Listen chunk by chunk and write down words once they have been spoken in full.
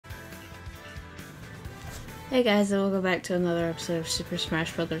Hey guys, and welcome back to another episode of Super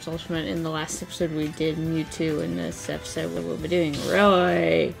Smash Bros. Ultimate. In the last episode we did Mewtwo, in this episode we'll be doing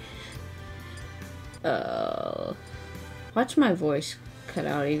Roy. Watch my voice cut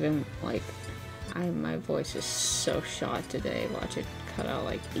out even, like, my voice is so shot today. Watch it cut out,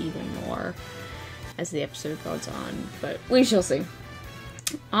 like, even more as the episode goes on, but we shall see.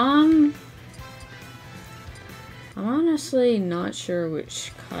 I'm honestly not sure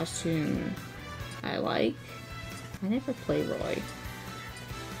which costume I like. I never play Roy.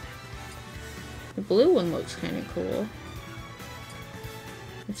 The blue one looks kind of cool.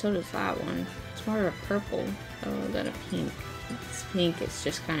 And so does that one. It's more of a purple than a pink. It's pink, it's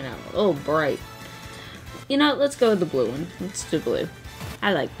just kind of, oh, bright. You know, let's go with the blue one. Let's do blue.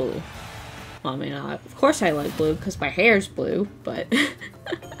 I like blue. Well, I mean, of course I like blue because my hair's blue, but...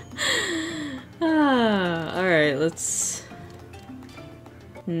 Alright, let's...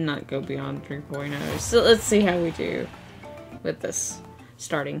 not go beyond 3.0. So let's see how we do with this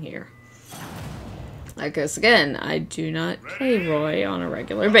starting here. Because again, I do not play Roy on a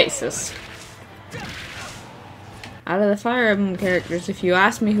regular basis. Out of the Fire Emblem characters, if you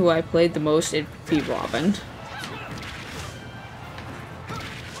ask me who I played the most, it'd be Robin.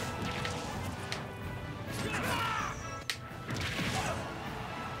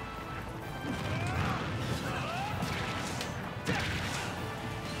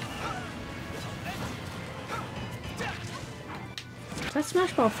 That's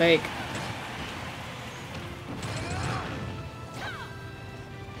Smash Ball fake.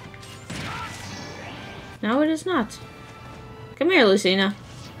 No, it is not. Come here, Lucina.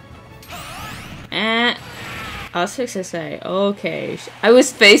 I was fixing to say, okay. I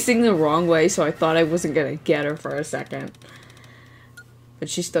was facing the wrong way, so I thought I wasn't gonna get her for a second. But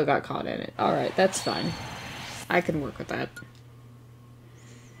she still got caught in it. Alright, that's fine. I can work with that.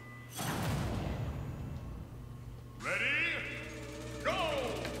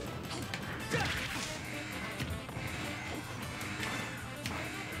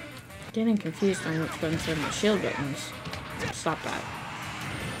 Getting confused on which buttons are my shield buttons. Stop that.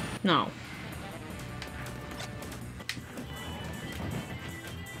 No.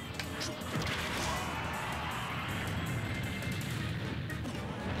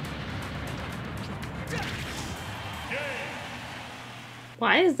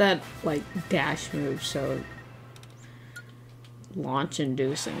 Why is that, like, dash move so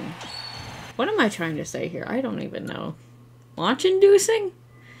launch-inducing? What am I trying to say here? I don't even know. Launch-inducing?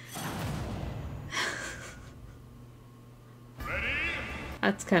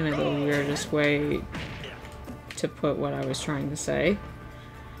 That's kind of the weirdest way to put what I was trying to say.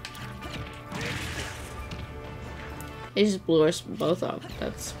 They just blew us both up.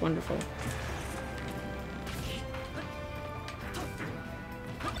 That's wonderful.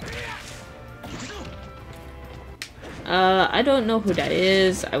 I don't know who that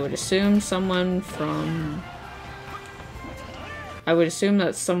is. I would assume someone from... I would assume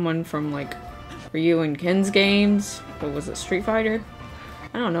that's someone from, like, Ryu and Ken's games. What was it, Street Fighter?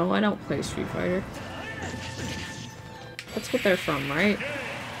 I don't know, I don't play Street Fighter. That's what they're from, right?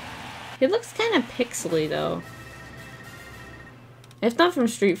 He looks kind of pixely, though. If not from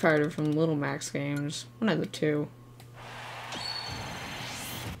Street Fighter, from Little Max games. One of the two.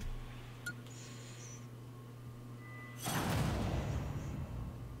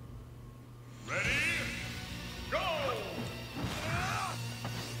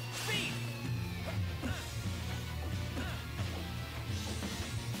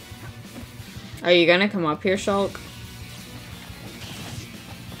 Are you gonna come up here, Shulk?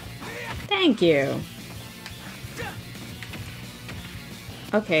 Thank you.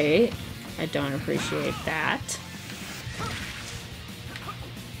 Okay, I don't appreciate that.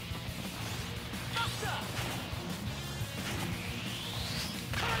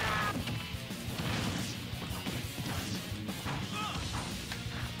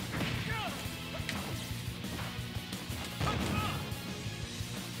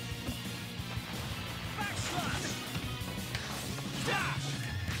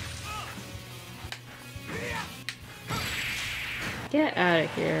 Get out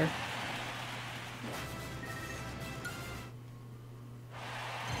of here.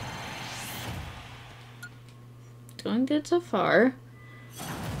 Doing good so far.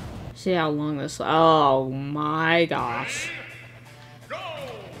 See how long this... Oh my gosh.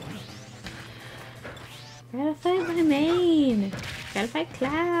 Gotta fight my main. Gotta fight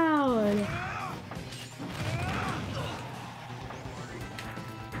Cloud.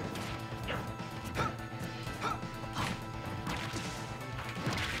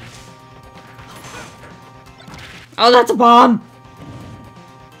 Oh, that's a bomb!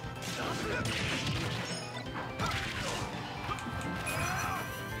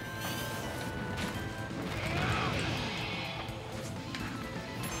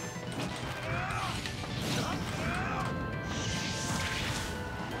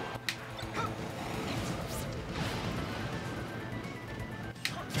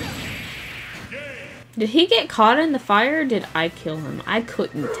 Did he get caught in the fire or did I kill him? I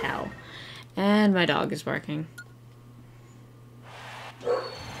couldn't tell. And my dog is barking.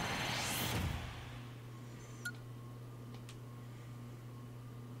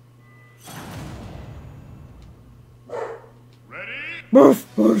 Boof,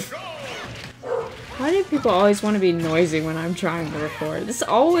 boof. Why do people always want to be noisy when I'm trying to record? This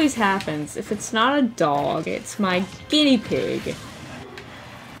always happens. If it's not a dog, it's my guinea pig.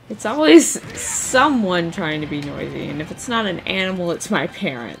 It's always someone trying to be noisy, and if it's not an animal, it's my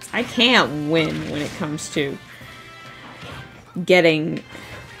parents. I can't win when it comes to getting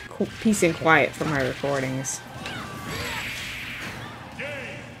peace and quiet for my recordings.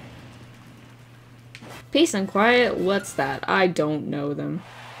 Peace and quiet? What's that? I don't know them.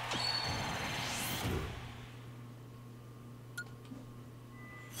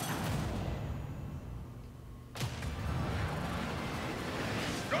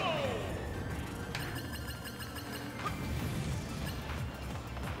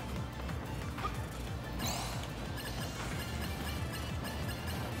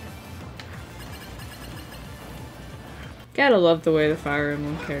 Gotta love the way the Fire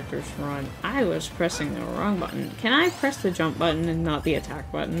Emblem characters run. I was pressing the wrong button. Can I press the jump button and not the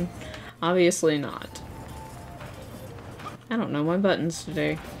attack button? Obviously not. I don't know my buttons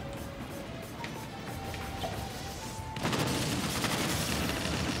today.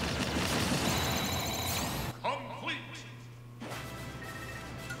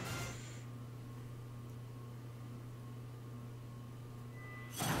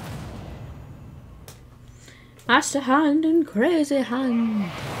 Master Hand and Crazy Hand.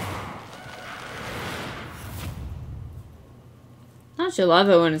 Don't you love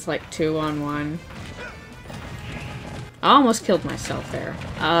it when it's like 2-on-1? I almost killed myself there.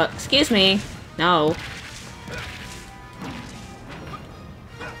 Excuse me. No.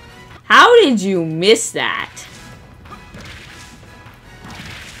 How did you miss that?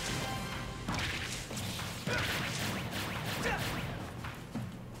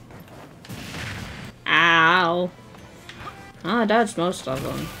 Ow. Oh, I dodged most of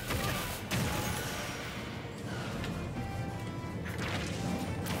them.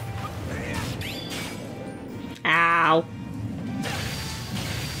 Ow.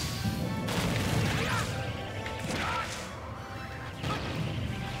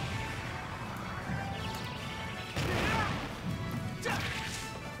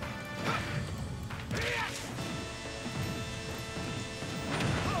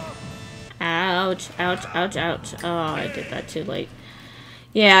 Ouch, ouch, ouch, ouch. Oh, I did that too late.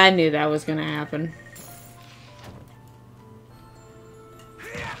 Yeah, I knew that was gonna happen.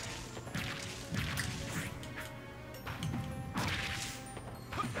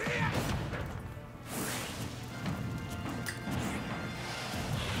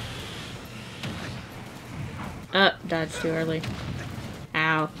 Dodged too early.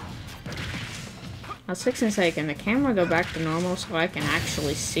 Ow. I was fixing to say, can the camera go back to normal so I can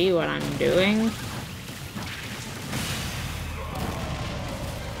actually see what I'm doing?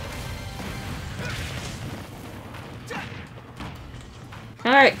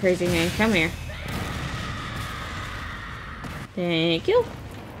 Alright, Crazy Man, come here. Thank you.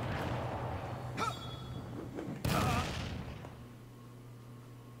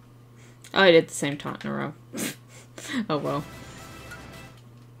 Oh, I did the same taunt in a row. Oh well.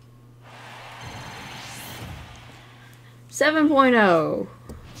 7.0.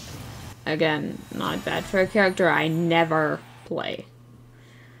 Again, not bad for a character I never play.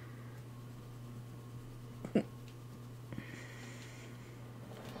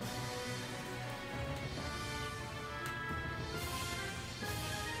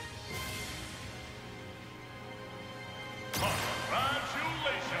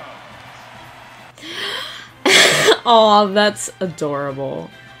 Aw, that's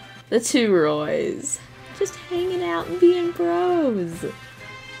adorable. The two Roys. Just hanging out and being bros.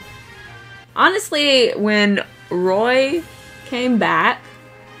 Honestly, when Roy came back,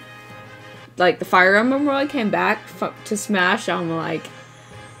 like the Fire Emblem Roy came back to Smash, I'm like,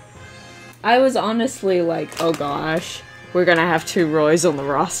 I was honestly like, oh gosh, we're gonna have two Roys on the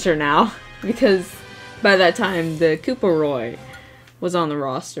roster now. Because by that time, the Koopa Roy was on the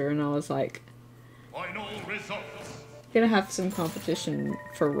roster, and I was like, gonna have some competition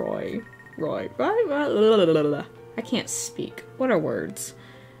for Roy. I can't speak. What are words?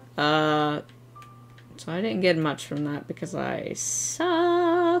 So I didn't get much from that because I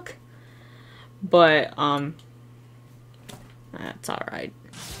suck. But, that's alright.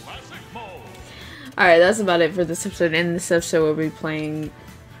 Alright, that's about it for this episode. In this episode,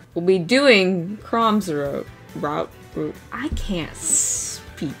 we'll be doing Chrome's route. I can't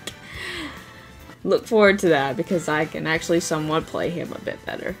speak. look forward to that because I can actually somewhat play him a bit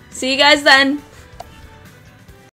better. See you guys then!